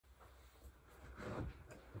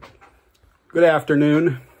Good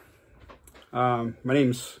afternoon. My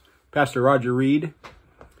name's Pastor Roger Reed,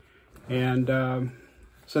 and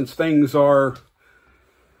since things are,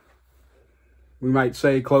 we might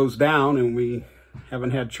say, closed down and we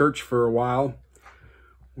haven't had church for a while,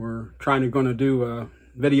 we're going to do a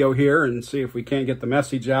video here and see if we can't get the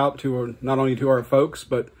message out to not only to our folks,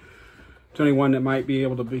 but to anyone that might be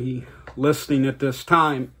able to be listening at this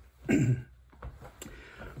time.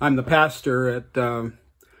 I'm the pastor at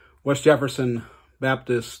West Jefferson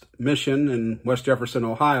Baptist Mission in West Jefferson,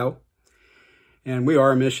 Ohio. And we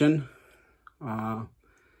are a mission.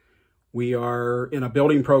 We are in a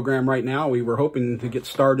building program right now. We were hoping to get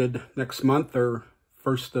started next month or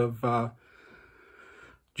 1st of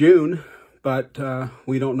June, but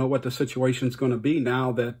we don't know what the situation is going to be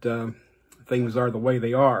now that things are the way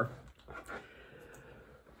they are.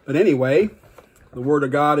 But anyway, the Word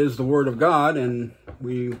of God is the Word of God, and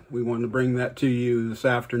we want to bring that to you this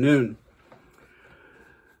afternoon.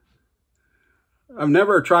 I've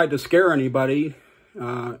never tried to scare anybody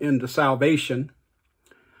into salvation,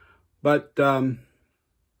 but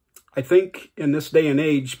I think in this day and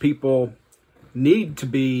age, people need to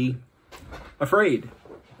be afraid.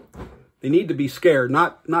 They need to be scared.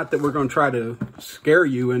 Not that we're going to try to scare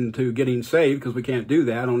you into getting saved, because we can't do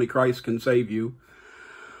that. Only Christ can save you.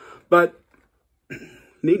 But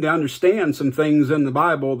need to understand some things in the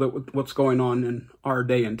Bible that what's going on in our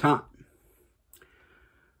day and time.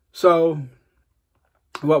 So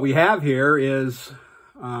what we have here is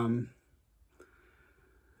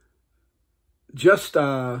just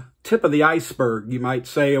a tip of the iceberg, you might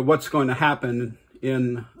say, of what's going to happen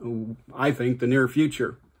in, I think, the near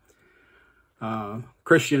future.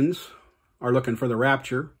 Christians are looking for the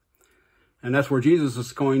rapture, and that's where Jesus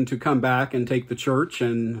is going to come back and take the church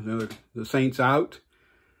and the saints out.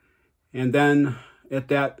 And then at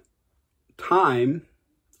that time,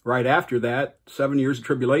 right after that, 7 years of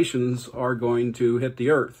tribulations are going to hit the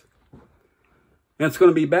earth. And it's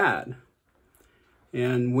going to be bad.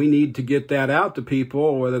 And we need to get that out to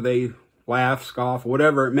people, whether they laugh, scoff,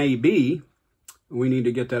 whatever it may be. We need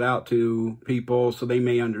to get that out to people so they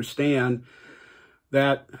may understand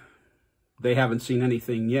that they haven't seen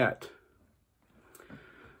anything yet.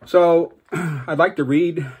 So I'd like to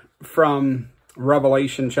read from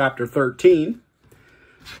Revelation chapter 13,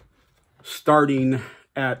 starting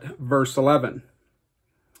at verse 11.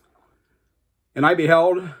 And I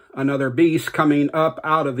beheld another beast coming up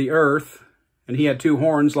out of the earth, and he had 2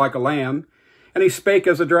 horns like a lamb, and he spake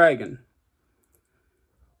as a dragon.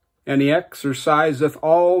 And he exerciseth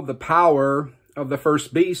all the power of the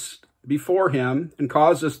first beast before him, and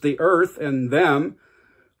causeth the earth and them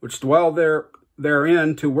which dwell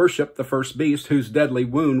therein to worship the first beast, whose deadly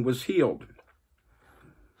wound was healed.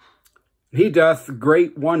 He doth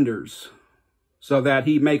great wonders, so that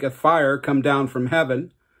he maketh fire come down from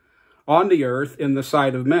heaven on the earth in the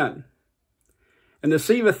sight of men, and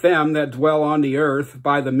deceiveth them that dwell on the earth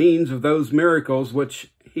by the means of those miracles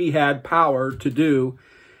which he had power to do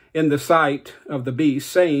in the sight of the beast,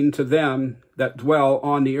 saying to them that dwell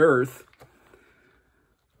on the earth,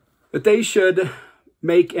 that they should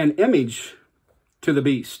make an image to the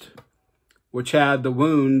beast, which had the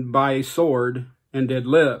wound by a sword, and did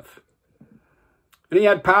live. And he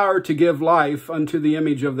had power to give life unto the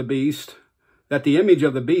image of the beast, that the image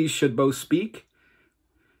of the beast should both speak,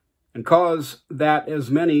 and cause that as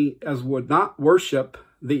many as would not worship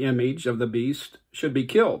the image of the beast should be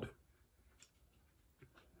killed.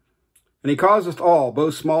 And he causeth all,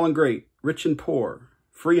 both small and great, rich and poor,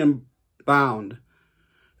 free and bound,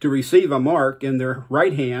 to receive a mark in their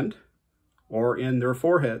right hand or in their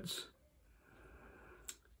foreheads.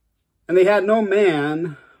 And they had no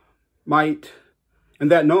man might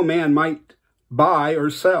buy or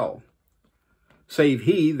sell, save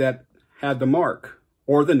he that had the mark,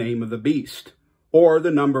 or the name of the beast, or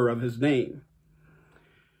the number of his name.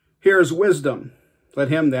 Here is wisdom. Let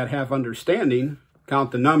him that hath understanding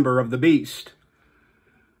count the number of the beast,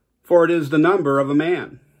 for it is the number of a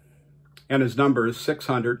man, and his number is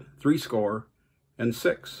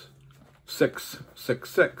 666.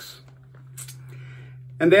 666.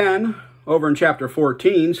 And then, over in chapter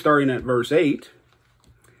 14, starting at verse 8,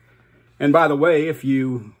 and by the way, if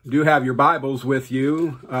you do have your Bibles with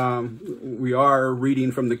you, we are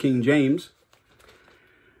reading from the King James.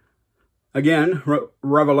 Again,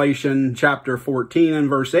 Revelation chapter 14 and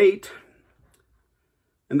verse 8.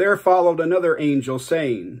 And there followed another angel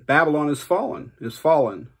saying, Babylon is fallen,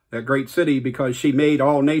 that great city, because she made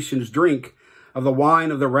all nations drink of the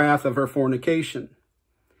wine of the wrath of her fornication.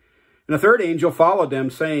 And a third angel followed them,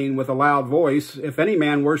 saying with a loud voice, If any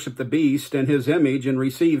man worship the beast and his image and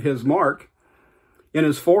receive his mark in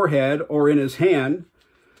his forehead or in his hand,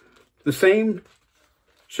 the same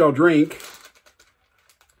shall drink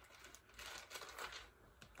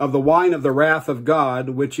of the wine of the wrath of God,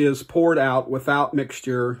 which is poured out without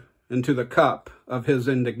mixture into the cup of his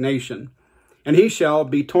indignation. And he shall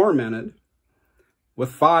be tormented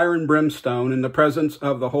with fire and brimstone in the presence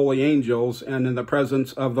of the holy angels and in the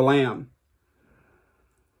presence of the Lamb.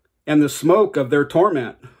 And the smoke of their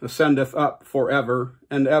torment ascendeth up forever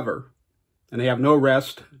and ever. And they have no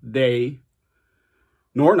rest day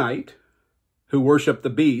nor night, who worship the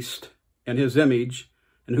beast and his image,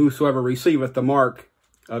 and whosoever receiveth the mark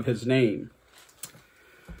of his name.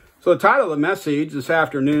 So the title of the message this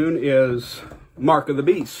afternoon is Mark of the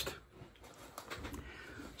Beast.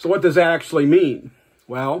 So what does that actually mean?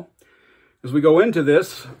 Well, as we go into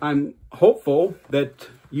this, I'm hopeful that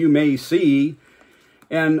you may see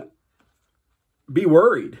and be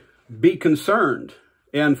worried, be concerned.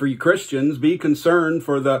 And for you Christians, be concerned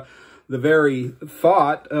for the very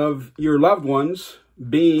thought of your loved ones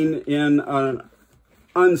being in an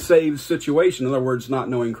unsaved situation. In other words, not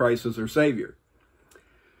knowing Christ as their Savior.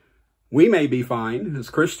 We may be fine as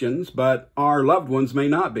Christians, but our loved ones may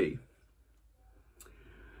not be.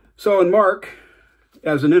 So in Mark,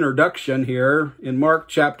 as an introduction here, in Mark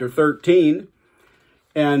chapter 13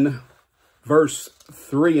 and verse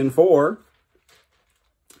 3 and 4,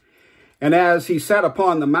 and as he sat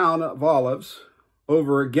upon the Mount of Olives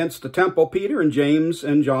over against the temple, Peter and James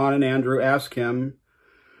and John and Andrew asked him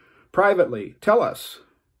privately, "Tell us,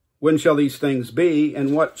 when shall these things be,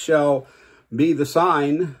 and what shall be the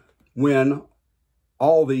sign when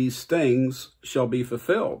all these things shall be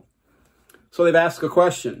fulfilled?" So they've asked a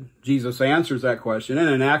question. Jesus answers that question. And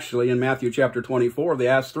then actually in Matthew chapter 24, they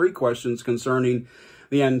asked 3 questions concerning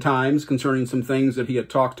the end times, concerning some things that he had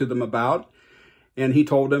talked to them about. And he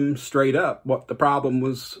told them straight up what the problem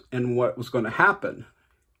was and what was going to happen.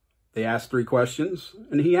 They asked 3 questions,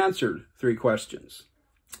 and he answered 3 questions.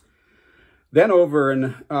 Then over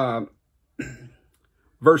in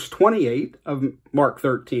verse 28 of Mark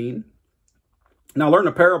 13, "Now learn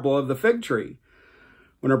a parable of the fig tree.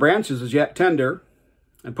 When her branches is yet tender,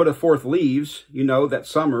 and putteth forth leaves, you know that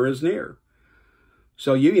summer is near.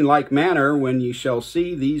 So you in like manner, when ye shall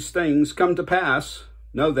see these things come to pass,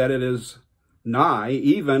 know that it is nigh,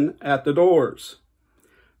 even at the doors.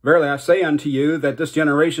 Verily I say unto you, that this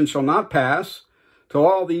generation shall not pass, till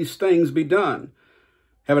all these things be done.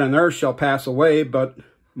 Heaven and earth shall pass away, but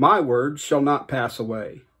my words shall not pass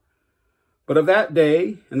away. But of that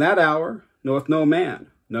day and that hour knoweth no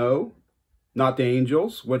man, no, not the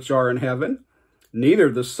angels which are in heaven,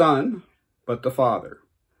 neither the Son, but the Father.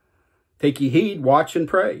 Take ye heed, watch and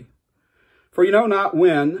pray, for you know not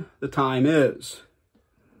when the time is.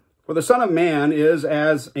 For the Son of Man is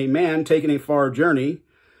as a man taking a far journey,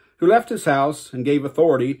 who left his house and gave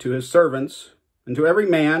authority to his servants, and to every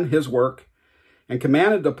man his work, and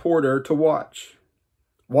commanded the porter to watch.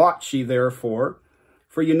 Watch ye therefore,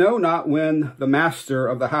 for you know not when the master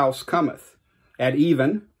of the house cometh, at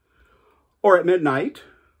even, or at midnight,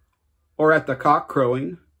 or at the cock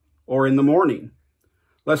crowing, or in the morning,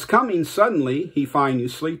 lest coming suddenly he find you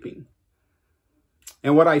sleeping.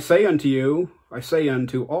 And what I say unto you, I say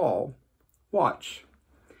unto all, watch."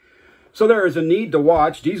 So there is a need to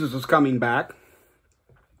watch. Jesus is coming back,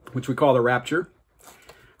 which we call the rapture.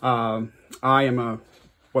 I am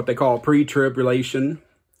what they call pre-tribulation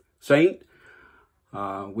saint.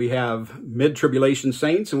 We have mid-tribulation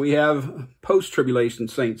saints and we have post-tribulation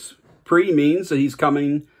saints. Pre means that he's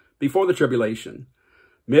coming before the tribulation.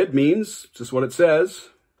 Mid means just what it says.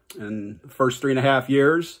 In the first 3.5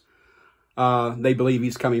 years, they believe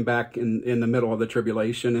he's coming back in the middle of the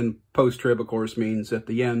tribulation. And post-trib, of course, means at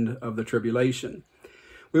the end of the tribulation.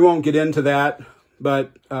 We won't get into that,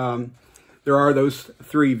 but there are those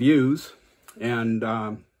 3 views. And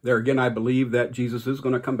there again, I believe that Jesus is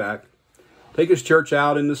going to come back, take his church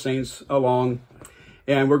out and the saints along,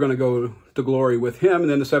 and we're going to go to glory with him. And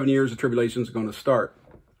then the 7 years of tribulation is going to start.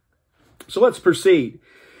 So let's proceed.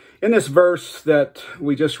 In this verse that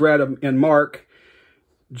we just read in Mark,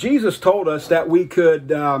 Jesus told us that we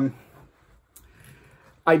could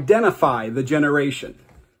identify the generation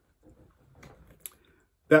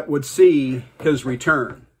that would see his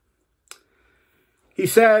return. He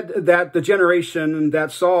said that the generation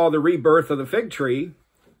that saw the rebirth of the fig tree,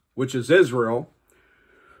 which is Israel,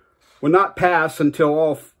 would not pass until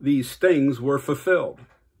all these things were fulfilled.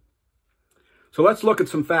 So let's look at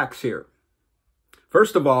some facts here.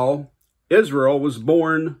 First of all, Israel was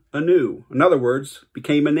born anew. In other words,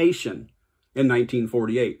 became a nation in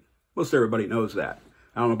 1948. Most everybody knows that.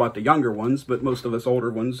 I don't know about the younger ones, but most of us older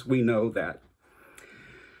ones, we know that.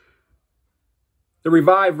 The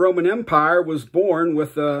revived Roman Empire was born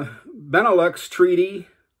with the Benelux Treaty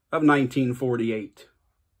of 1948.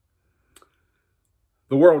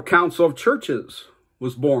 The World Council of Churches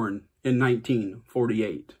was born in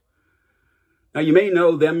 1948. Now, you may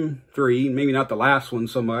know them three, maybe not the last one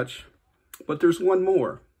so much, but there's one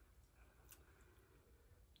more.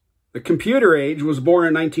 The computer age was born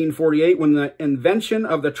in 1948 when the invention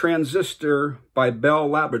of the transistor by Bell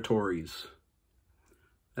Laboratories.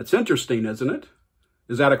 That's interesting, isn't it?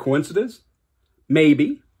 Is that a coincidence?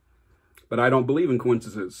 Maybe, but I don't believe in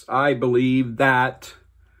coincidences. I believe that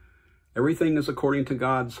everything is according to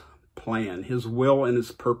God's plan, His will and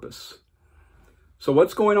His purpose. So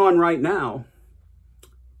what's going on right now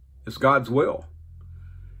is God's will.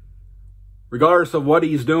 Regardless of what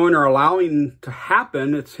He's doing or allowing to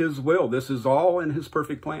happen, it's His will. This is all in His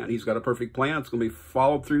perfect plan. He's got a perfect plan. It's going to be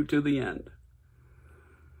followed through to the end.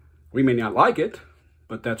 We may not like it,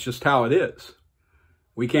 but that's just how it is.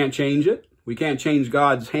 We can't change it. We can't change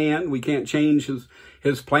God's hand. We can't change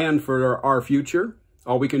His plan for our future.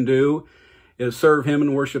 All we can do is serve Him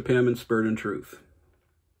and worship Him in spirit and truth.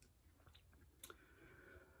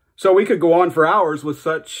 So we could go on for hours with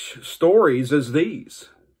such stories as these.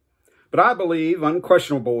 But I believe,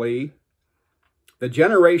 unquestionably, the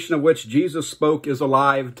generation of which Jesus spoke is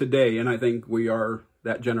alive today, and I think we are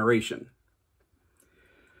that generation.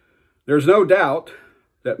 There's no doubt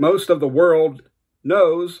that most of the world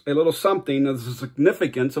knows a little something of the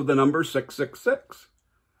significance of the number 666.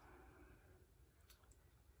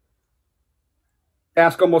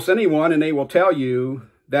 Ask almost anyone, and they will tell you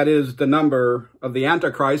that is the number of the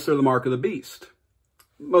Antichrist or the mark of the beast.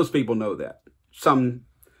 Most people know that. Some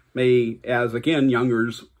may, as again,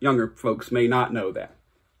 younger folks may not know that.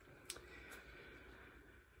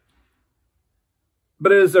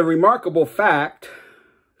 But it is a remarkable fact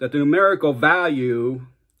that the numerical value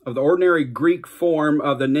of the ordinary Greek form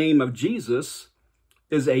of the name of Jesus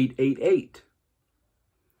is 888.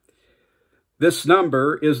 This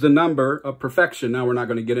number is the number of perfection. Now, we're not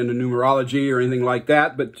going to get into numerology or anything like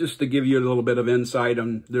that, but just to give you a little bit of insight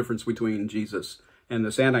on the difference between Jesus and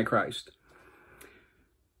this Antichrist.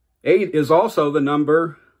 8 is also the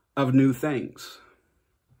number of new things.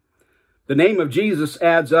 The name of Jesus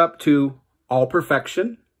adds up to all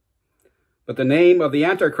perfection, but the name of the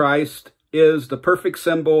Antichrist is the perfect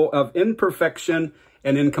symbol of imperfection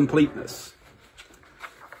and incompleteness.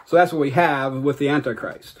 So that's what we have with the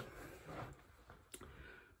Antichrist.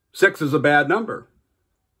 6 is a bad number.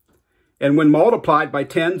 And when multiplied by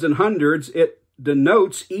tens and hundreds, it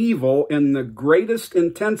denotes evil in the greatest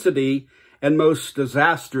intensity and most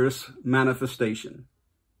disastrous manifestation.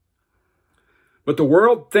 But the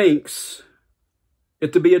world thinks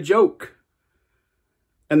it to be a joke,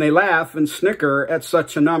 and they laugh and snicker at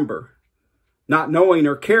such a number, not knowing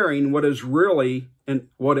or caring what it really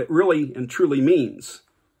and truly means.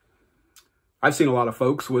 I've seen a lot of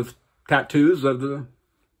folks with tattoos of the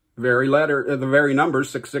very number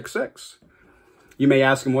 666. You may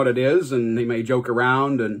ask them what it is, and they may joke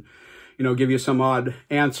around and give you some odd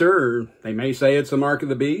answer, or they may say it's the mark of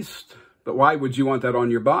the beast. But why would you want that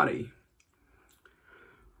on your body?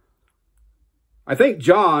 I think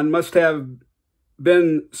John must have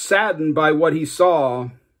been saddened by what he saw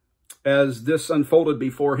as this unfolded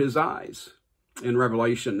before his eyes in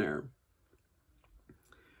Revelation there.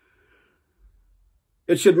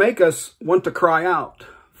 It should make us want to cry out,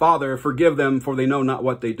 Father, forgive them, for they know not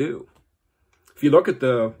what they do. If you look at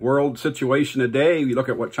the world situation today, you look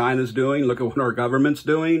at what China's doing, look at what our government's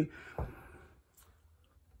doing.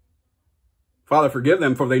 Father, forgive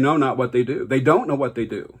them, for they know not what they do. They don't know what they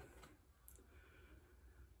do.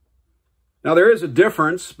 Now, there is a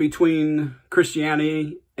difference between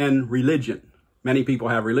Christianity and religion. Many people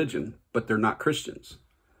have religion, but they're not Christians.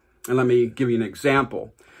 And let me give you an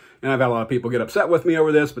example. And I've had a lot of people get upset with me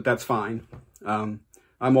over this, but that's fine.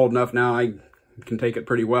 I'm old enough now, I can take it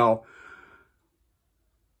pretty well.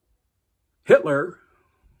 Hitler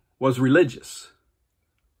was religious,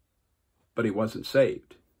 but he wasn't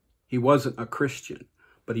saved. He wasn't a Christian,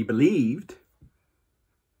 but he believed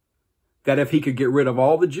that if he could get rid of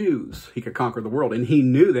all the Jews, he could conquer the world. And he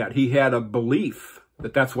knew that. He had a belief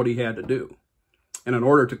that that's what he had to do. And in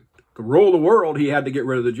order to rule the world, he had to get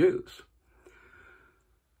rid of the Jews.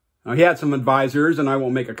 Now, he had some advisors, and I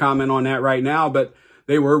won't make a comment on that right now, but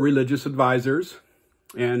they were religious advisors,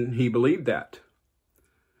 and he believed that.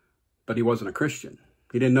 But he wasn't a Christian.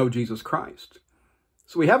 He didn't know Jesus Christ.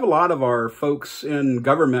 So we have a lot of our folks in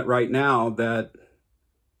government right now that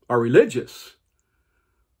are religious,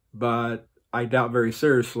 but I doubt very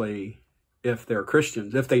seriously if they're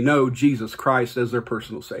Christians, if they know Jesus Christ as their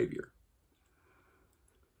personal Savior.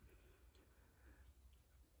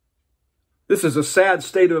 This is a sad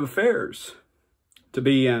state of affairs to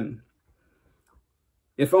be in.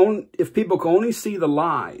 If people can only see the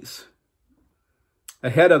lies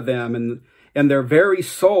ahead of them and their very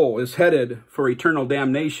soul is headed for eternal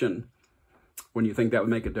damnation, wouldn't you think that would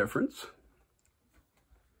make a difference?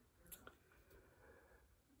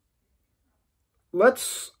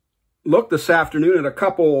 Let's look this afternoon at a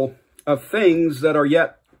couple of things that are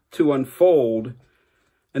yet to unfold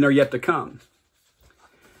and are yet to come.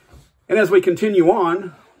 And as we continue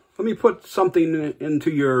on, let me put something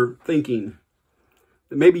into your thinking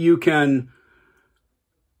that maybe you can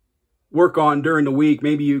work on during the week.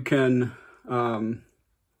 Maybe you can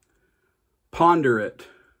ponder it.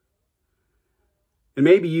 And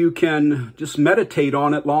maybe you can just meditate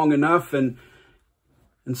on it long enough and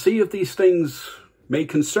see if these things may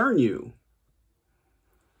concern you.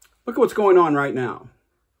 Look at what's going on right now.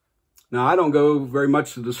 Now, I don't go very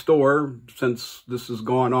much to the store since this is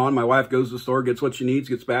going on. My wife goes to the store, gets what she needs,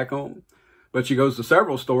 gets back home. But she goes to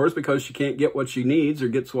several stores because she can't get what she needs or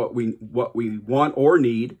gets what we want or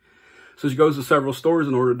need. So she goes to several stores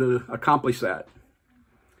in order to accomplish that.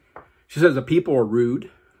 She says the people are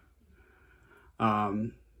rude.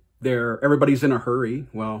 Everybody's in a hurry.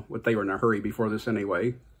 Well, they were in a hurry before this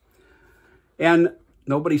anyway. And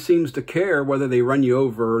nobody seems to care whether they run you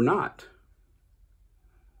over or not.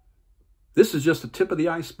 This is just the tip of the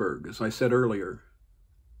iceberg, as I said earlier.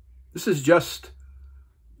 This is just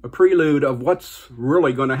a prelude of what's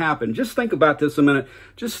really going to happen. Just think about this a minute.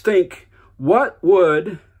 Just think, what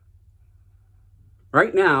would,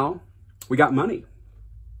 right now, we got money.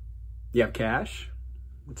 You have cash,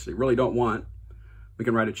 which they really don't want. We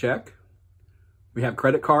can write a check. We have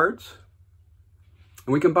credit cards.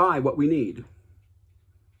 And we can buy what we need.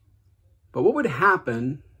 But what would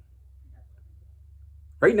happen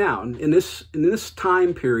right now, in this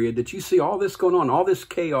time period that you see all this going on, all this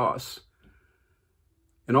chaos,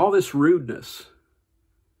 and all this rudeness,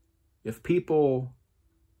 if people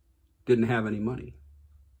didn't have any money?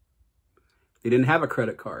 They didn't have a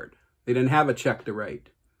credit card. They didn't have a check to write.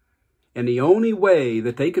 And the only way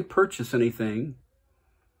that they could purchase anything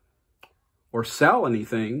or sell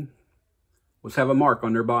anything was have a mark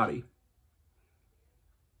on their body.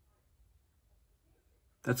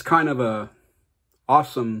 That's kind of a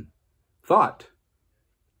awesome thought,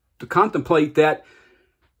 to contemplate that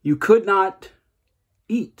you could not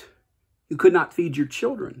eat. You could not feed your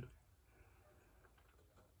children.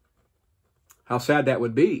 How sad that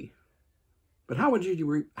would be. But how would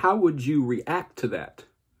you react to that?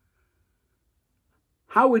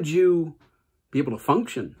 How would you be able to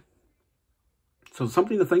function? So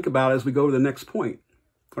something to think about as we go to the next point.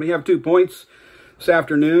 I only have 2 points this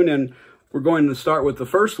afternoon, and we're going to start with the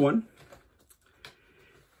first one.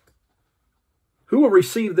 Who will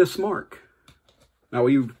receive this mark? Now,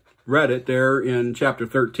 we read it there in chapter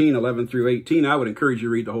 13, 11 through 18. I would encourage you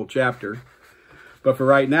to read the whole chapter. But for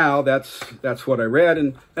right now, that's what I read,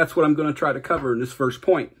 and that's what I'm going to try to cover in this first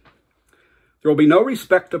point. There will be no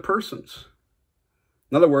respect of persons.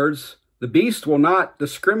 In other words, the beast will not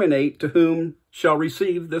discriminate to whom shall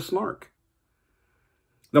receive this mark.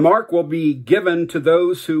 The mark will be given to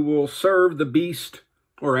those who will serve the beast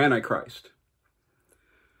or Antichrist.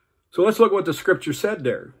 So let's look at what the scripture said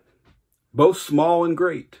there. Both small and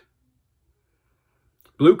great.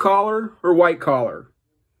 Blue collar or white collar,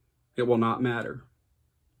 it will not matter.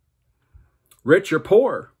 Rich or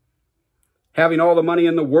poor, having all the money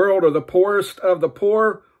in the world or the poorest of the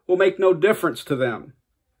poor will make no difference to them.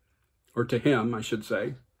 Or to him, I should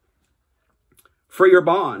say. Free or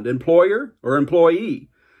bond, employer or employee.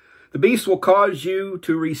 The beast will cause you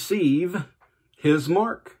to receive his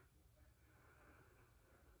mark.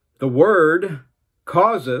 The word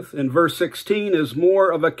causeth in verse 16 is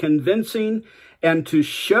more of a convincing and to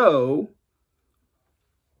show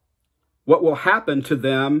what will happen to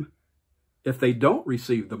them if they don't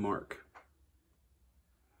receive the mark.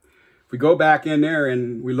 If we go back in there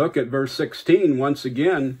and we look at verse 16 once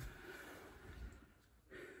again,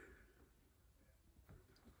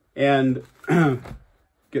 and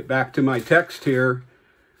get back to my text here,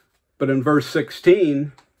 but in verse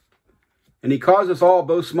 16, and he causes all,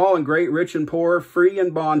 both small and great, rich and poor, free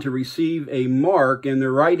and bond, to receive a mark in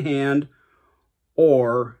their right hand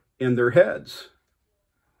or in their heads.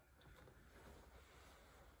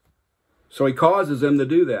 So he causes them to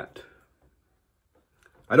do that.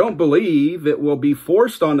 I don't believe it will be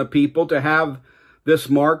forced on the people to have this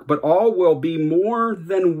mark, but all will be more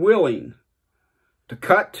than willing to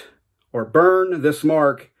cut or burn this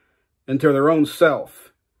mark into their own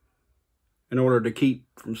self in order to keep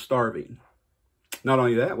from starving. Not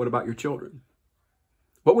only that, what about your children?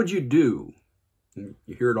 What would you do You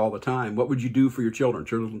hear it all the time. What would you do for your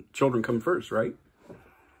children? Children come first, right?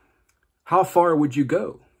 How far would you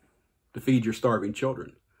go to feed your starving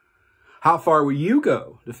children? How far will you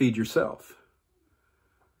go to feed yourself?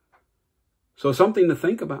 So something to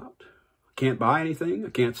think about. I can't buy anything. I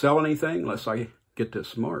can't sell anything unless I get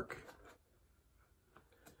this mark.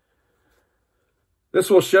 This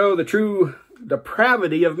will show the true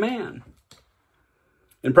depravity of man.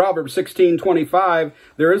 In Proverbs 16:25,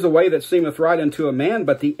 there is a way that seemeth right unto a man,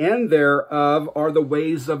 but the end thereof are the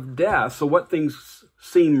ways of death. So what things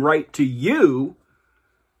seem right to you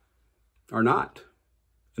are not.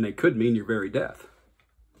 And they could mean your very death.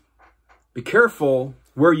 Be careful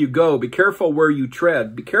where you go. Be careful where you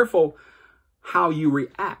tread. Be careful how you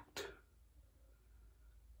react.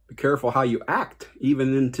 Be careful how you act,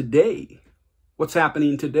 even in today. What's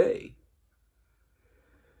happening today?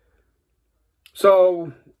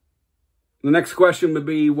 So, the next question would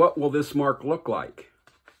be, what will this mark look like?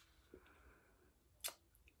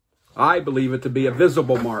 I believe it to be a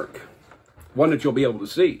visible mark, one that you'll be able to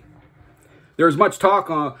see. There's much talk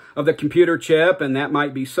of the computer chip, and that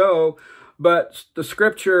might be so, but the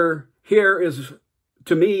scripture here is,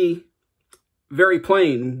 to me, very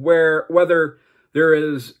plain, whether there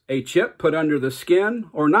is a chip put under the skin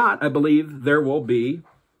or not, I believe there will be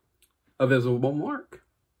a visible mark.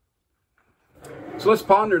 So let's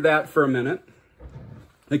ponder that for a minute.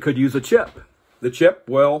 They could use a chip. The chip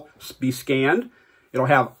will be scanned. It'll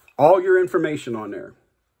have all your information on there.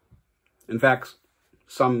 In fact,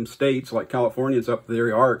 some states like California's up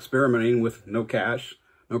there are experimenting with no cash,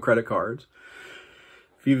 no credit cards.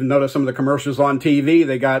 If you've noticed some of the commercials on TV,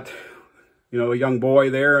 they got, a young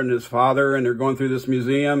boy there and his father, and they're going through this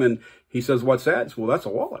museum, and he says, "What's that?" Says, "Well, that's a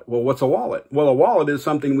wallet." "Well, what's a wallet?" "Well, a wallet is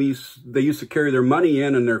something they used to carry their money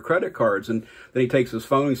in and their credit cards." And then he takes his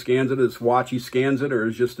phone, he scans it, his watch, he scans it, or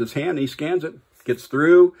it's just his hand, he scans it, gets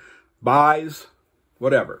through, buys,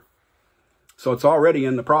 whatever. So it's already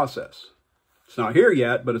in the process. It's not here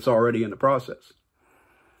yet, but it's already in the process.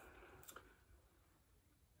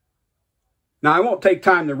 Now, I won't take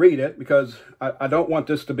time to read it because I don't want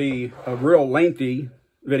this to be a real lengthy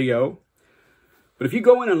video. But if you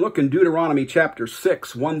go in and look in Deuteronomy chapter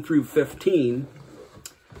 6, 1 through 15,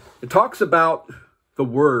 it talks about the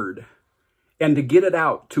word and to get it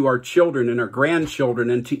out to our children and our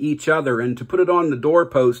grandchildren and to each other and to put it on the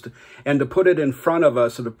doorpost and to put it in front of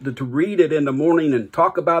us and to read it in the morning and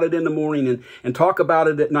talk about it in the morning and talk about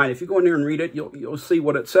it at night. If you go in there and read it, you'll see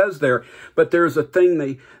what it says there. But there's a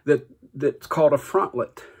thing that's called a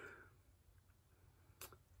frontlet.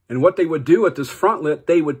 And what they would do at this frontlet,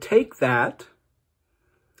 they would take that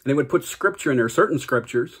and they would put scripture in there, certain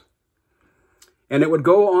scriptures, and it would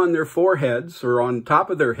go on their foreheads or on top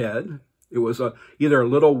of their head. It was either a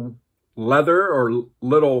little leather or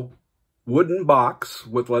little wooden box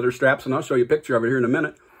with leather straps, and I'll show you a picture of it here in a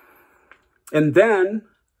minute. And then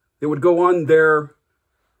it would go on their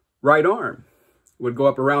right arm. It would go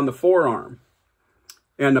up around the forearm.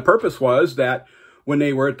 And the purpose was that when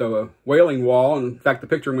they were at the Wailing Wall, and in fact, the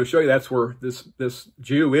picture I'm going to show you, that's where this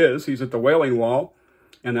Jew is. He's at the Wailing Wall.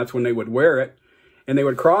 And that's when they would wear it. And they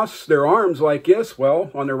would cross their arms like this.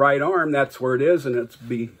 Well, on their right arm, that's where it is. And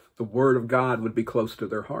the word of God would be close to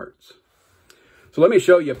their hearts. So let me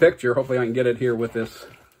show you a picture. Hopefully I can get it here with this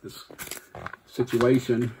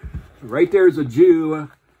situation. Right there is a Jew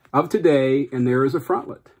of today. And there is a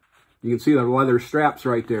frontlet. You can see the leather straps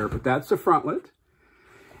right there. But that's the frontlet.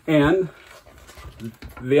 And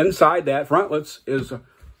the inside that frontlets is a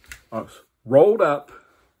rolled up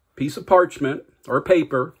piece of parchment or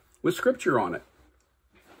paper with scripture on it.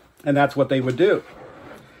 And that's what they would do.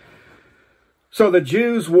 So the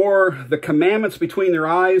Jews wore the commandments between their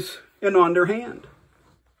eyes and on their hand.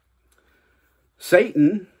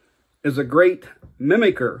 Satan is a great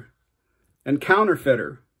mimicker and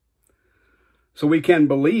counterfeiter. So we can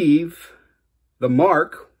believe the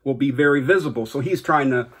mark will be very visible. So he's trying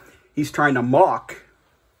to mock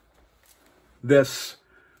this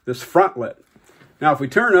frontlet. Now, if we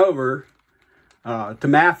turn over to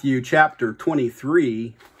Matthew chapter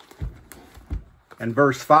 23 and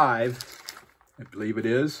verse 5, I believe it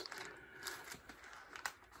is.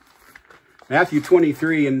 Matthew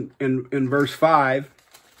 23 in verse 5.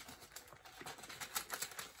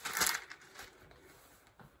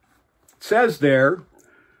 It says there,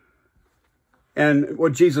 and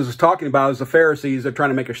what Jesus is talking about is the Pharisees are trying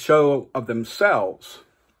to make a show of themselves.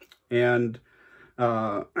 And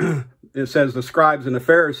it says the scribes and the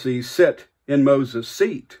Pharisees sit in Moses'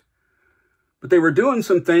 seat. But they were doing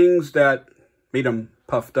some things that made them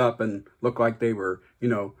puffed up and look like they were,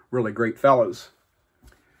 really great fellows.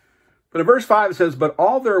 But in verse 5 it says, but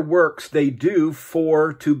all their works they do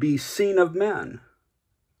for to be seen of men.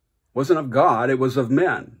 It wasn't of God, it was of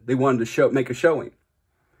men. They wanted to make a showing.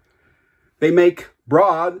 They make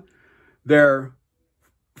broad their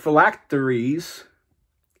phylacteries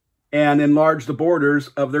and enlarge the borders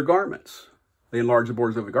of their garments. They enlarge the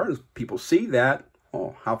borders of the garments. People see that.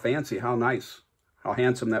 Oh, how fancy, how nice, how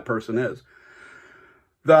handsome that person is.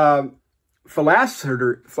 The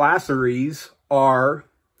phylacteries are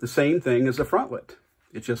the same thing as the frontlet.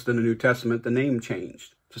 It's just in the New Testament, the name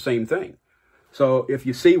changed. It's the same thing. So if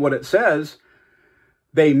you see what it says,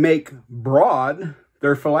 they make broad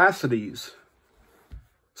their phylacteries.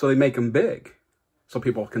 So they make them big, so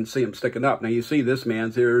people can see them sticking up. Now you see this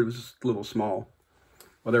man's here is a little small.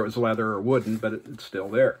 Whether it was leather or wooden, but it's still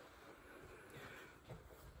there.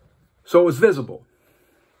 So it was visible.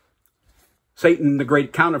 Satan, the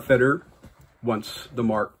great counterfeiter, wants the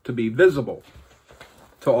mark to be visible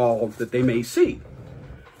to all that they may see.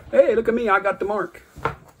 Hey, look at me, I got the mark.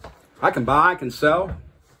 I can buy, I can sell.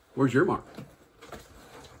 Where's your mark?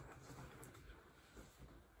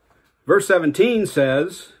 Verse 17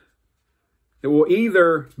 says, it will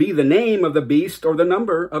either be the name of the beast or the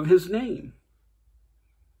number of his name.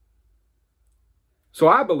 So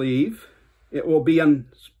I believe it will be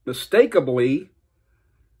unmistakably,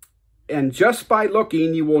 and just by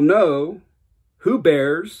looking, you will know who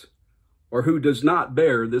bears or who does not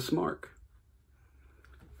bear this mark.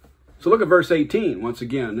 So look at verse 18, once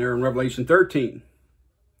again, there in Revelation 13.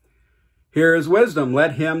 Here is wisdom.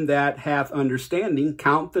 Let him that hath understanding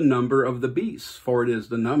count the number of the beasts, for it is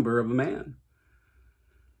the number of a man.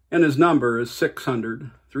 And his number is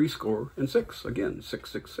 666. Again,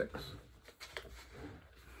 666.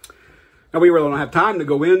 Now, we really don't have time to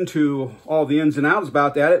go into all the ins and outs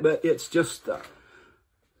about that, but it's just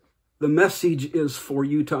the message is for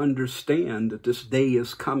you to understand that this day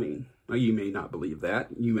is coming. Now, you may not believe that.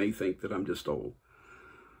 You may think that I'm just old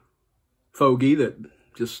fogey that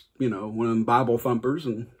just, one of them Bible thumpers,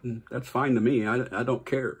 and that's fine to me. I don't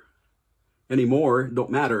care anymore. It don't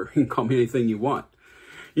matter. You can call me anything you want.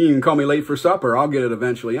 You can call me late for supper. I'll get it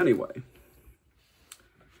eventually anyway.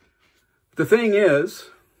 The thing is,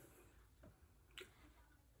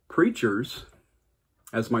 preachers,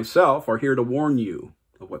 as myself, are here to warn you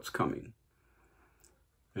of what's coming.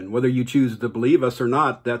 And whether you choose to believe us or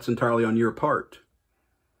not, that's entirely on your part.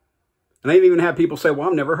 And I even have people say, well,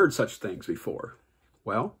 I've never heard such things before.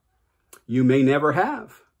 Well, you may never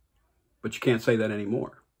have, but you can't say that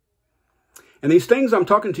anymore. And these things I'm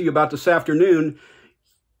talking to you about this afternoon,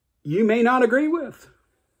 you may not agree with.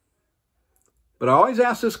 But I always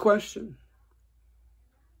ask this question.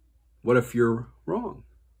 What if you're wrong?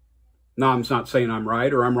 Now, I'm not saying I'm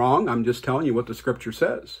right or I'm wrong. I'm just telling you what the scripture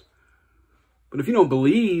says. But if you don't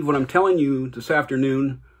believe what I'm telling you this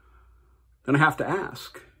afternoon, then I have to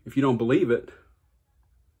ask. If you don't believe it,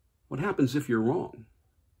 what happens if you're wrong?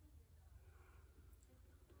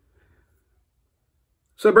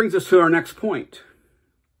 So that brings us to our next point.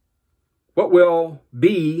 What will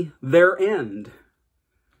be their end?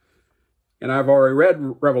 And I've already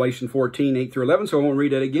read Revelation 14, 8 through 11, so I won't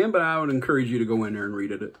read it again, but I would encourage you to go in there and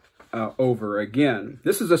read it over again.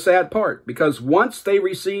 This is a sad part, because once they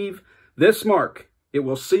receive this mark, it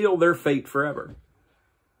will seal their fate forever.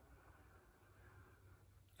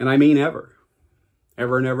 And I mean ever.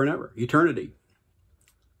 Ever and ever and ever. Eternity.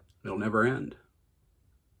 It'll never end.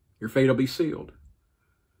 Your fate will be sealed.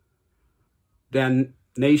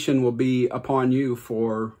 Damnation will be upon you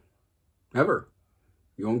forever.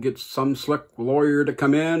 You won't get some slick lawyer to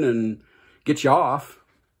come in and get you off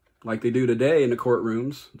like they do today in the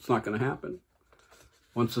courtrooms. It's not going to happen.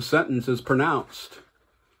 Once the sentence is pronounced,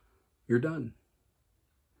 you're done.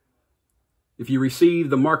 If you receive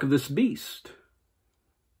the mark of this beast,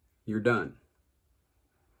 you're done.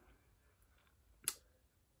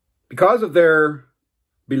 Because of their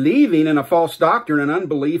believing in a false doctrine and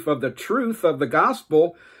unbelief of the truth of the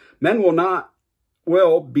gospel, men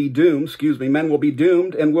will be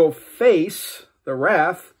doomed and will face the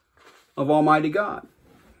wrath of Almighty God.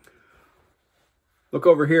 Look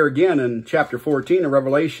over here again in chapter 14 of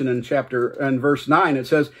Revelation and verse 9. It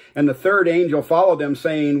says, and the third angel followed them,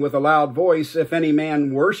 saying with a loud voice, if any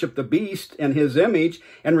man worship the beast and his image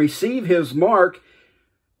and receive his mark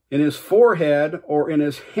in his forehead or in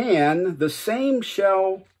his hand, the same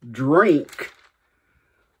shall drink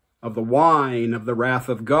of the wine of the wrath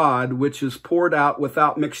of God, which is poured out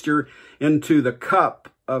without mixture into the cup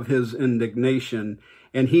of his indignation.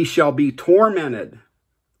 And he shall be tormented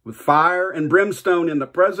with fire and brimstone in the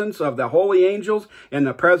presence of the holy angels and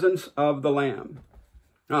the presence of the Lamb.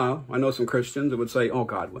 I know some Christians that would say, oh,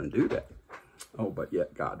 God wouldn't do that. Oh, but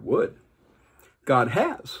yet God would. God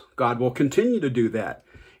has. God will continue to do that.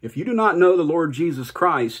 If you do not know the Lord Jesus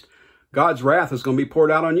Christ, God's wrath is going to be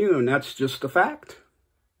poured out on you, and that's just a fact,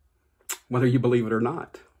 whether you believe it or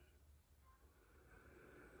not.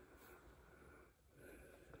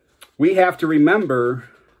 We have to remember,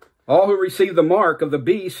 all who receive the mark of the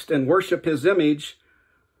beast and worship his image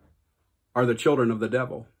are the children of the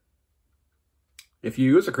devil. If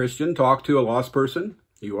you, as a Christian, talk to a lost person,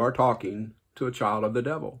 you are talking to a child of the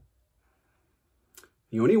devil.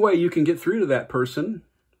 The only way you can get through to that person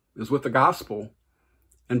is with the gospel,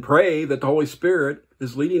 and pray that the Holy Spirit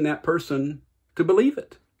is leading that person to believe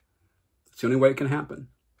it. It's the only way it can happen.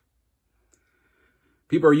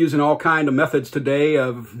 People are using all kinds of methods today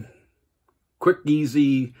of quick,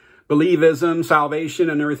 easy believism, salvation,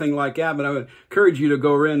 and everything like that. But I would encourage you to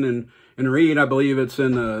go in and read. I believe it's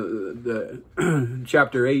in the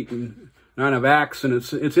chapter 8 and 9 of Acts, and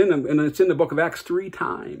it's in the book of Acts 3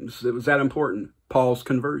 times. It was that important. Paul's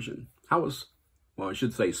conversion. Well, I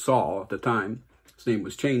should say Saul at the time. His name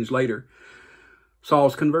was changed later.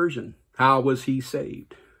 Saul's conversion. How was he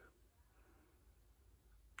saved?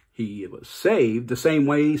 He was saved the same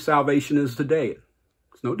way salvation is today.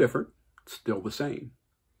 It's no different. It's still the same.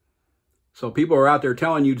 So people are out there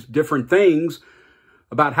telling you different things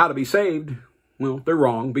about how to be saved. Well, they're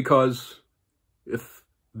wrong, because if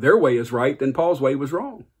their way is right, then Paul's way was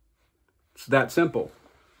wrong. It's that simple.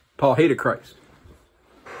 Paul hated Christ.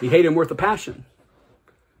 He hated him with a passion.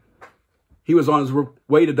 He was on his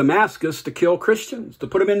way to Damascus to kill Christians, to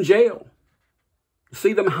put them in jail, to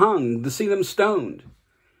see them hung, to see them stoned.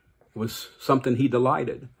 It was something he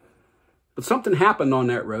delighted. But something happened on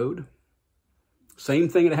that road. Same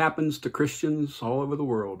thing that happens to Christians all over the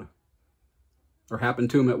world, or happened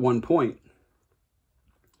to him at one point.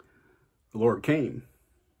 The Lord came,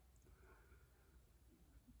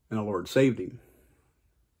 and the Lord saved him.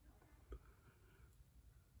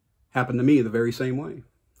 Happened to me the very same way.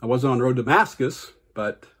 I wasn't on the road to Damascus,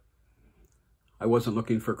 but I wasn't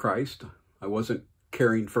looking for Christ. I wasn't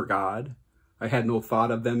caring for God. I had no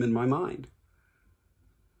thought of them in my mind.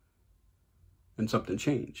 And something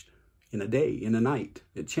changed. In a day, in a night,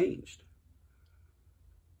 it changed.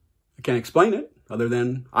 I can't explain it other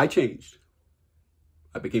than I changed.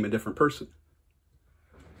 I became a different person.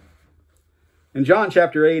 In John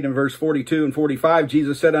chapter 8 and verse 42 and 45,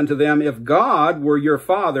 Jesus said unto them, If God were your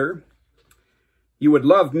Father, you would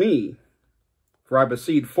love me, for I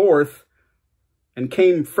proceed forth and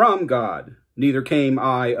came from God. Neither came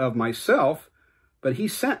I of myself, but he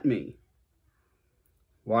sent me.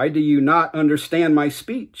 Why do you not understand my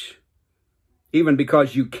speech? Even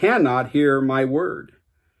because you cannot hear my word.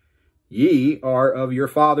 Ye are of your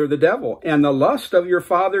father the devil, and the lust of your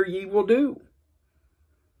father ye will do.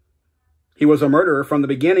 He was a murderer from the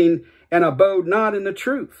beginning, and abode not in the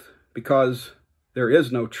truth, because there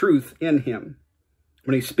is no truth in him.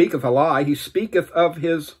 When he speaketh a lie, he speaketh of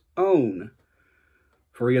his own,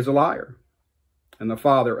 for he is a liar, and the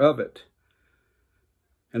father of it.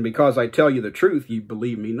 And because I tell you the truth, ye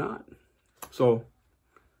believe me not. So,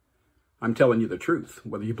 I'm telling you the truth,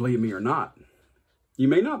 whether you believe me or not. You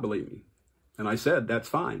may not believe me. And I said, that's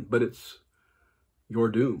fine, but it's your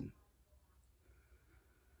doom.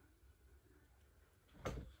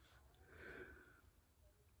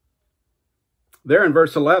 There in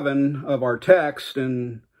verse 11 of our text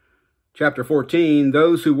in chapter 14,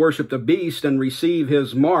 those who worship the beast and receive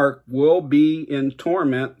his mark will be in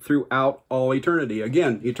torment throughout all eternity.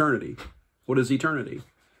 Again, eternity. What is eternity?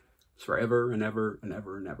 It's forever and ever and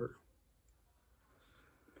ever and ever.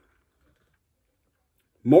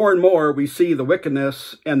 More and more we see the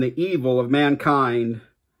wickedness and the evil of mankind,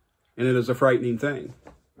 and it is a frightening thing.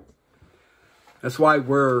 That's why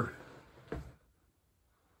we're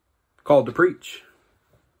called to preach.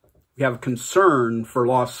 We have a concern for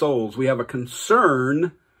lost souls. We have a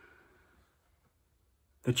concern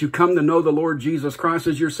that you come to know the Lord Jesus Christ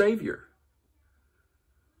as your Savior.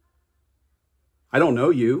 I don't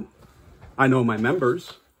know you. I know my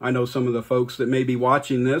members. I know some of the folks that may be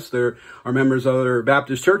watching this. There are members of other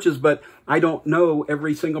Baptist churches, but I don't know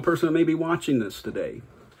every single person that may be watching this today.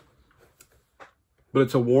 But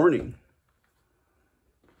it's a warning.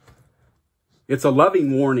 It's a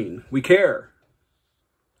loving warning. We care.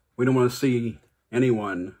 We don't want to see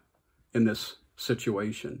anyone in this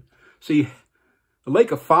situation. See, the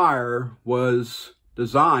lake of fire was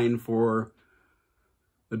designed for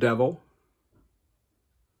the devil,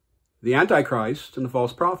 the Antichrist, and the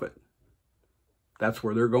false prophet. That's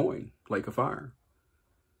where they're going, lake of fire.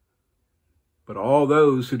 But all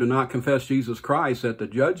those who do not confess Jesus Christ at the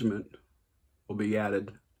judgment will be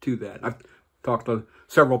added to that. talked to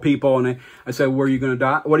several people, and I said, where are you going to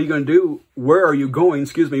die? What are you going to do? Where are you going,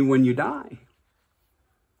 when you die?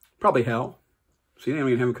 Probably hell. So you don't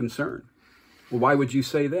even have a concern. Well, why would you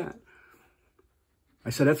say that? I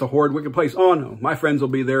said, that's a horrid, wicked place. Oh, no, my friends will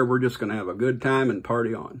be there. We're just going to have a good time and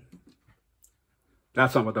party on.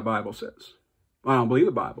 That's not what the Bible says. I don't believe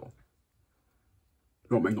the Bible.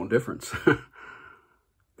 It won't make no difference.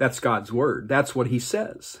 That's God's word. That's what he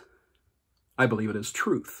says. I believe it is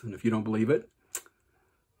truth. And if you don't believe it,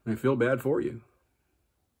 I feel bad for you.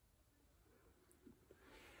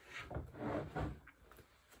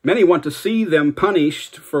 Many want to see them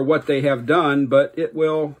punished for what they have done, but it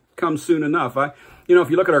will come soon enough. If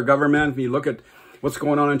you look at our government, if you look at what's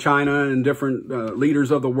going on in China and different leaders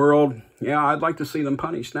of the world, yeah, I'd like to see them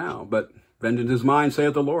punished now. But vengeance is mine,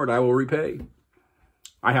 saith the Lord, I will repay.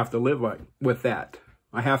 I have to live with that.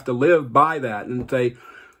 I have to live by that and say,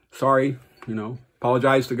 sorry,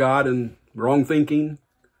 apologize to God and wrong thinking.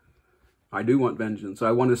 I do want vengeance.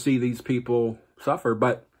 I want to see these people suffer.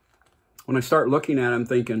 But when I start looking at them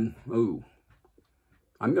thinking, ooh,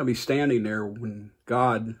 I'm going to be standing there when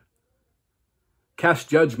God casts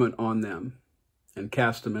judgment on them and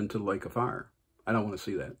cast them into the lake of fire. I don't want to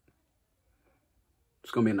see that.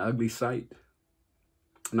 It's going to be an ugly sight.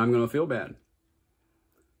 And I'm going to feel bad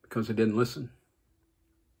because they didn't listen.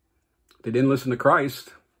 They didn't listen to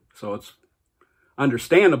Christ, so it's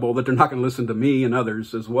understandable that they're not going to listen to me and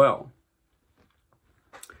others as well.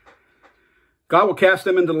 God will cast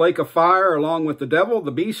them into the lake of fire along with the devil,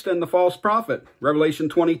 the beast, and the false prophet. Revelation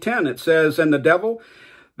 20:10, it says, and the devil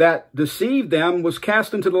that deceived them was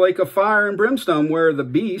cast into the lake of fire and brimstone, where the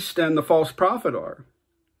beast and the false prophet are,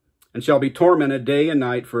 and shall be tormented day and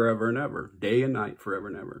night forever and ever. Day and night forever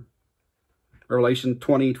and ever. Revelation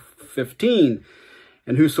 20:15,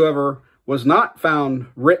 and whosoever was not found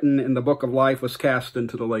written in the book of life was cast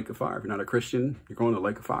into the lake of fire. If you're not a Christian, you're going to the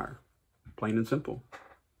lake of fire. Plain and simple.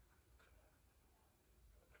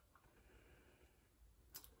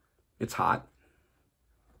 It's hot.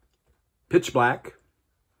 Pitch black.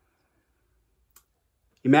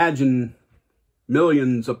 Imagine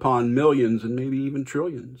millions upon millions and maybe even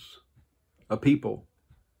trillions of people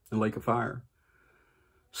in the lake of fire,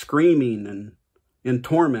 screaming and in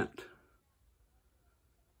torment.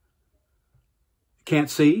 Can't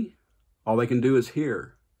see. All they can do is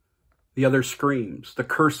hear the other screams, the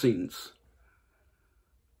cursings,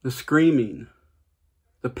 the screaming,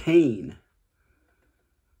 the pain.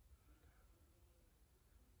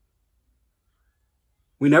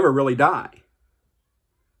 We never really die.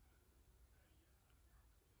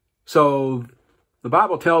 So the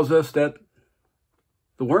Bible tells us that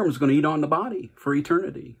the worm is going to eat on the body for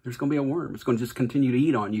eternity. There's going to be a worm. It's going to just continue to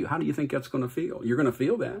eat on you. How do you think that's going to feel? You're going to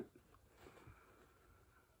feel that.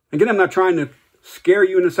 Again, I'm not trying to scare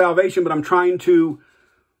you into salvation, but I'm trying to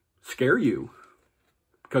scare you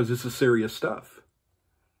because this is serious stuff.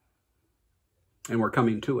 And we're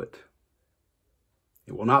coming to it.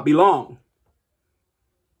 It will not be long.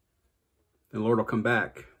 The Lord will come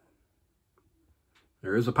back.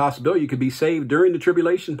 There is a possibility you could be saved during the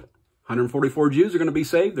tribulation. 144 Jews are going to be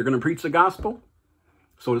saved. They're going to preach the gospel.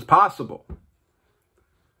 So it's possible.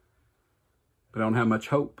 But I don't have much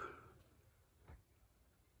hope.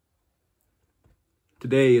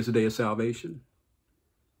 Today is a day of salvation.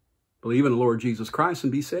 Believe in the Lord Jesus Christ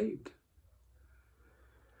and be saved.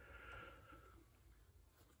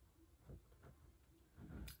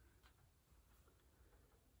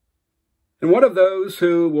 And what of those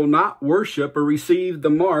who will not worship or receive the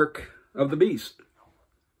mark of the beast?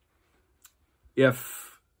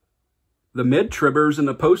 If the mid-tribbers and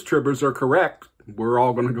the post-tribbers are correct, we're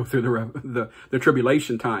all going to go through the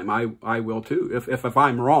tribulation time. I will too. If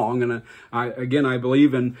I'm wrong, and I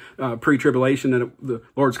believe in pre-tribulation, and the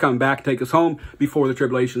Lord's coming back to take us home before the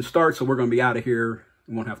tribulation starts, so we're going to be out of here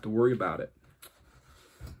and won't have to worry about it.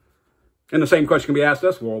 And the same question can be asked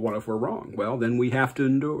us, well, what if we're wrong? Well, then we have to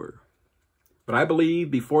endure. But I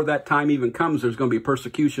believe before that time even comes, there's going to be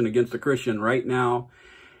persecution against the Christian right now,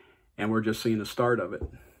 and we're just seeing the start of it.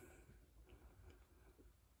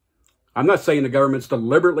 I'm not saying the government's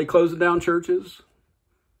deliberately closing down churches.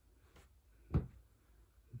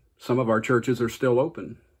 Some of our churches are still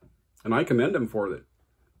open, and I commend them for it.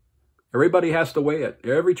 Everybody has to weigh it.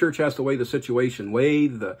 Every church has to weigh the situation, weigh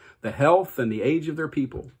the health and the age of their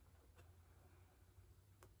people.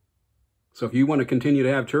 So if you want to continue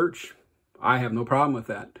to have church, I have no problem with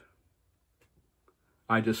that.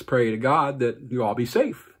 I just pray to God that you all be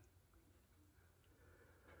safe.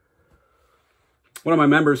 One of my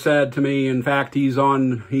members said to me, in fact, he's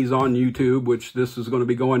on YouTube, which this is going to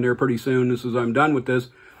be going there pretty soon. I'm done with this.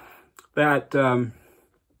 That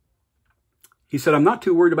He said, I'm not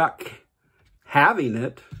too worried about having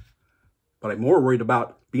it, but I'm more worried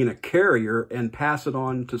about being a carrier and pass it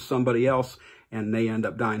on to somebody else and they end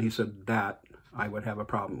up dying. He said, that I would have a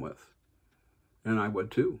problem with. And I would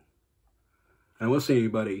too. I don't want to see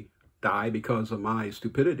anybody die because of my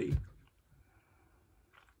stupidity.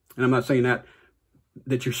 And I'm not saying that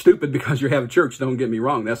you're stupid because you have a church. Don't get me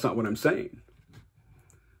wrong. That's not what I'm saying.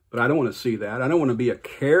 But I don't want to see that. I don't want to be a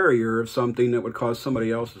carrier of something that would cause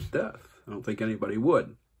somebody else's death. I don't think anybody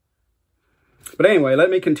would. But anyway, let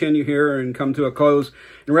me continue here and come to a close.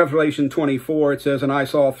 In Revelation 24, it says, and I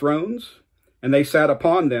saw thrones, and they sat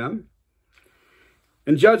upon them,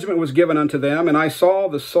 and judgment was given unto them. And I saw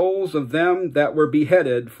the souls of them that were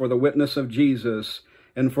beheaded for the witness of Jesus,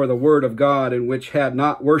 and for the word of God, and which had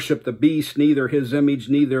not worshipped the beast, neither his image,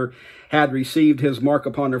 neither had received his mark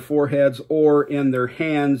upon their foreheads or in their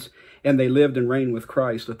hands, and they lived and reigned with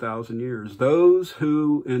Christ 1,000 years. Those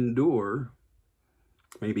who endure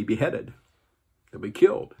may be beheaded. They'll be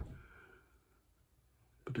killed.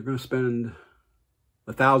 But they're going to spend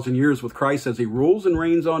 1,000 years with Christ as he rules and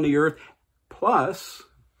reigns on the earth, plus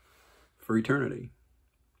for eternity.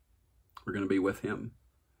 We're going to be with him.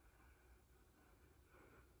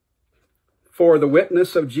 For the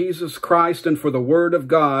witness of Jesus Christ and for the word of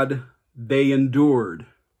God, they endured.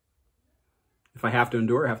 If I have to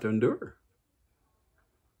endure, I have to endure.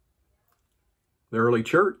 The early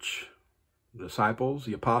church, the disciples,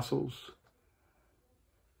 the apostles,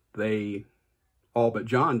 they, all but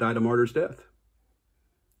John, died a martyr's death.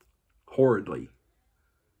 Horridly.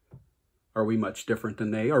 Are we much different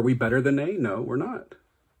than they? Are we better than they? No, we're not.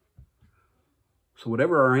 So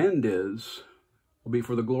whatever our end is, will be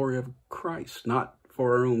for the glory of Christ, not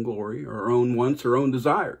for our own glory or our own wants or own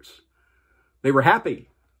desires. They were happy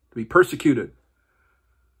to be persecuted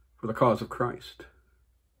for the cause of Christ.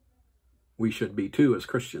 We should be too as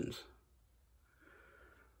Christians.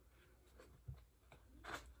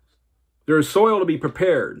 There is soil to be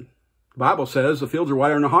prepared. The Bible says the fields are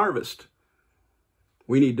whiter than a harvest.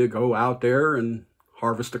 We need to go out there and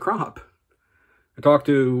harvest a crop. I talked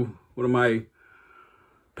to one of my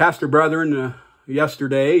pastor brethren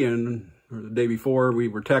yesterday, or the day before, we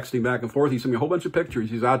were texting back and forth. He sent me a whole bunch of pictures.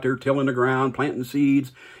 He's out there tilling the ground, planting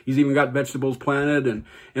seeds. He's even got vegetables planted,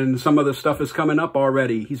 and some of the stuff is coming up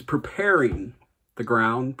already. He's preparing the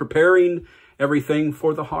ground, preparing everything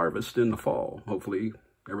for the harvest in the fall. Hopefully,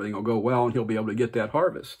 everything will go well, and he'll be able to get that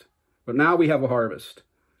harvest. But now we have a harvest.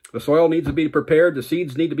 The soil needs to be prepared, the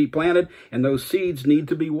seeds need to be planted, and those seeds need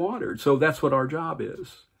to be watered. So that's what our job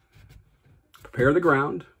is. Prepare the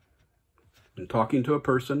ground, and talking to a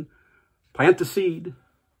person, plant the seed,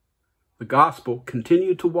 the gospel,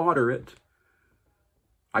 continue to water it.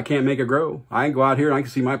 I can't make it grow. I can go out here and I can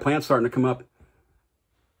see my plants starting to come up.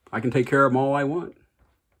 I can take care of them all I want,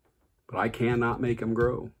 but I cannot make them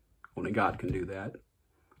grow. Only God can do that.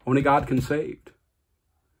 Only God can save.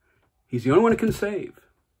 He's the only one who can save.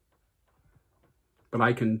 But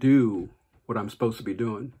I can do what I'm supposed to be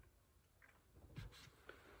doing.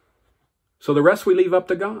 So the rest we leave up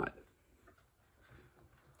to God.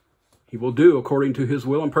 He will do according to his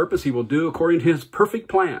will and purpose. He will do according to his perfect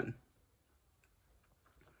plan.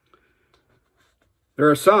 There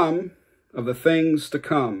are some of the things to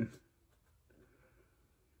come.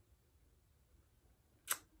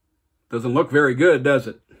 Doesn't look very good, does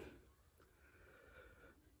it?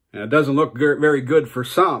 And it doesn't look very good for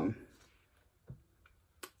some.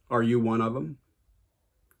 Are you one of them?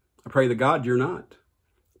 I pray to God you're not.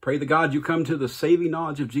 Pray to God you come to the saving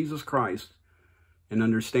knowledge of Jesus Christ and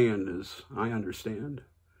understand as I understand.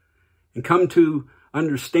 And come to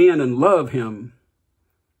understand and love him.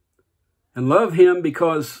 And love him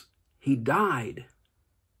because he died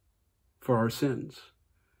for our sins.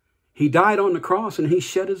 He died on the cross and he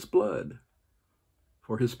shed his blood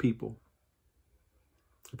for his people.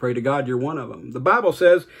 I pray to God you're one of them. The Bible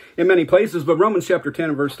says in many places, but Romans chapter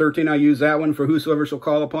 10 and verse 13, I use that one, for whosoever shall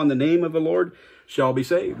call upon the name of the Lord shall be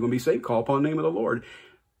saved. When we be saved, call upon the name of the Lord.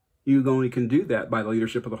 You only can do that by the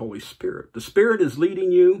leadership of the Holy Spirit. The Spirit is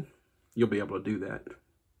leading you. You'll be able to do that.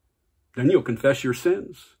 Then you'll confess your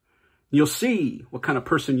sins. You'll see what kind of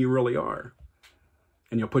person you really are.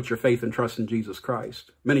 And you'll put your faith and trust in Jesus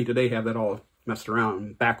Christ. Many today have that all messed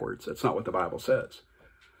around backwards. That's not what the Bible says.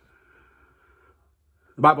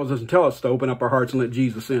 The Bible doesn't tell us to open up our hearts and let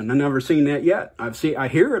Jesus in. I've never seen that yet. I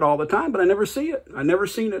hear it all the time, but I never see it. I've never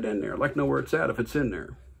seen it in there. I'd like to know where it's at if it's in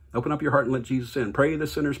there. Open up your heart and let Jesus in. Pray the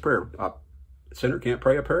sinner's prayer. A sinner can't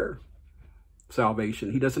pray a prayer.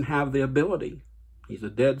 Salvation. He doesn't have the ability. He's a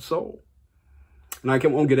dead soul. And I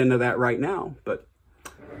won't get into that right now, but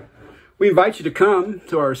We invite you to come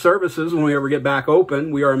to our services when we ever get back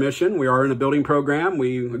open. We are a mission. We are in a building program.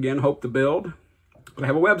 We, again, hope to build. We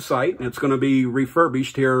have a website, and it's going to be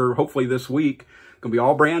refurbished here hopefully this week. It's going to be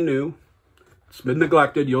all brand new. It's been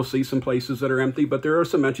neglected. You'll see some places that are empty, but there are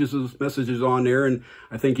some messages on there, and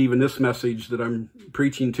I think even this message that I'm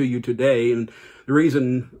preaching to you today, and the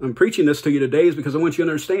reason I'm preaching this to you today is because I want you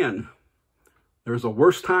to understand there's a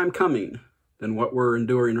worse time coming than what we're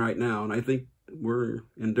enduring right now, and I think we're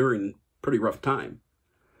enduring a pretty rough time.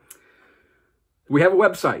 We have a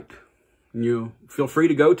website, and you feel free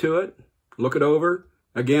to go to it, look it over.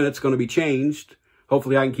 Again, it's going to be changed.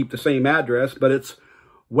 Hopefully I can keep the same address, but it's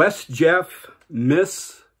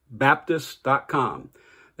westjeffmissbaptist.com.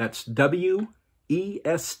 That's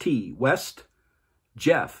W-E-S-T, West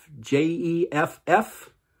Jeff,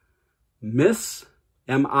 J-E-F-F, Miss,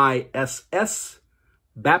 M-I-S-S,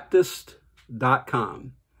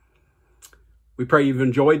 Baptist.com. We pray you've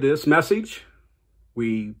enjoyed this message.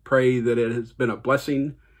 We pray that it has been a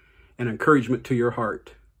blessing and encouragement to your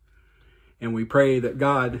heart. And we pray that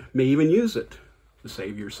God may even use it to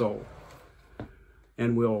save your soul.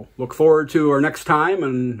 And we'll look forward to our next time,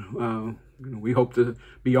 and we hope to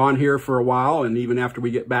be on here for a while, and even after we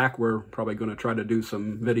get back, we're probably going to try to do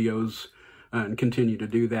some videos and continue to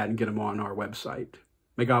do that and get them on our website.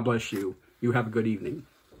 May God bless you. You have a good evening.